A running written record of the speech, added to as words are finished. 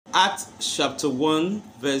Acts chapter 1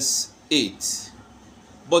 verse 8.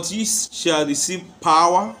 But ye shall receive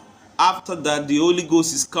power after that the Holy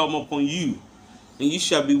Ghost is come upon you, and ye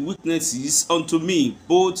shall be witnesses unto me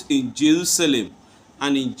both in Jerusalem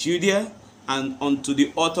and in Judea and unto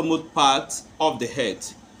the uttermost part of the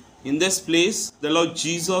earth. In this place, the Lord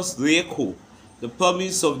Jesus re-echoed the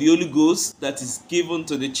promise of the Holy Ghost that is given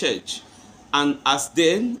to the church. And as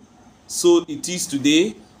then, so it is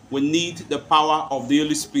today, we need the power of the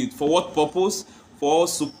Holy Spirit. For what purpose? For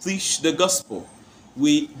us to preach the gospel.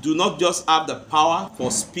 We do not just have the power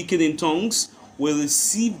for speaking in tongues, we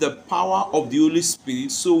receive the power of the Holy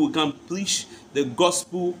Spirit so we can preach the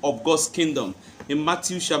gospel of God's kingdom. In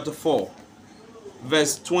Matthew chapter 4,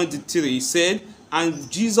 verse 23, he said,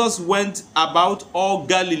 and Jesus went about all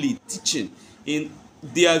Galilee, teaching in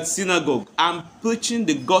their synagogue and preaching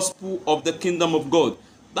the gospel of the kingdom of God.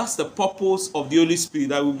 That's the purpose of the Holy Spirit,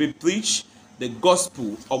 that will be preached the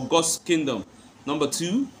gospel of God's kingdom. Number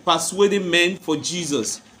 2, persuading men for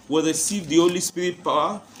Jesus. We receive the Holy Spirit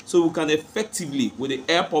power so we can effectively, with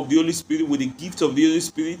the help of the Holy Spirit, with the gift of the Holy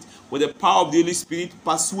Spirit, with the power of the Holy Spirit,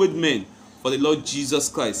 persuade men for the Lord Jesus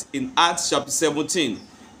Christ. In Acts chapter 17,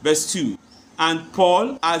 verse 2, and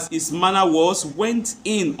Paul, as his manner was, went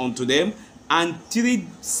in unto them, and 3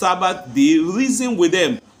 Sabbath days reasoned with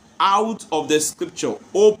them out of the scripture,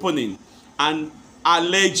 opening and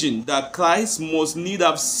alleging that Christ must need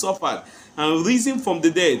have suffered and risen from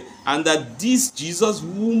the dead, and that this Jesus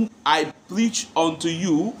whom I preach unto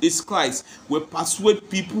you is Christ. We persuade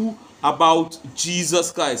people about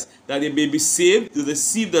Jesus Christ, that they may be saved, to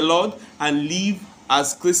receive the Lord, and live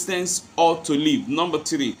as Christians ought to live. Number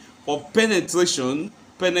 3, for penetration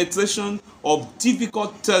of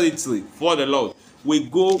difficult territory for the Lord. We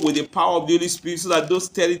go with the power of the Holy Spirit so that those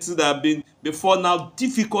territories that have been before now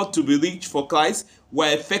difficult to be reached for Christ,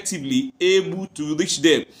 we're effectively able to reach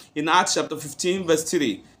them. In Acts chapter 15 verse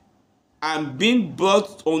 3, and being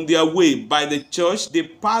brought on their way by the church, they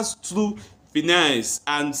passed through Phoenicia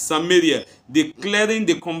and Samaria, declaring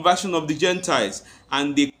the conversion of the Gentiles,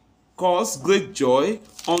 and they caused great joy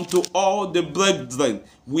unto all the brethren.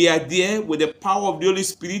 We are there with the power of the Holy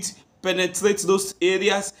Spirit, penetrate those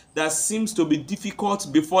areas that seems to be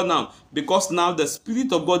difficult before now, because now the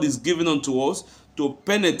Spirit of God is given unto us to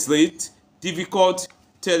penetrate difficult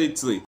territory.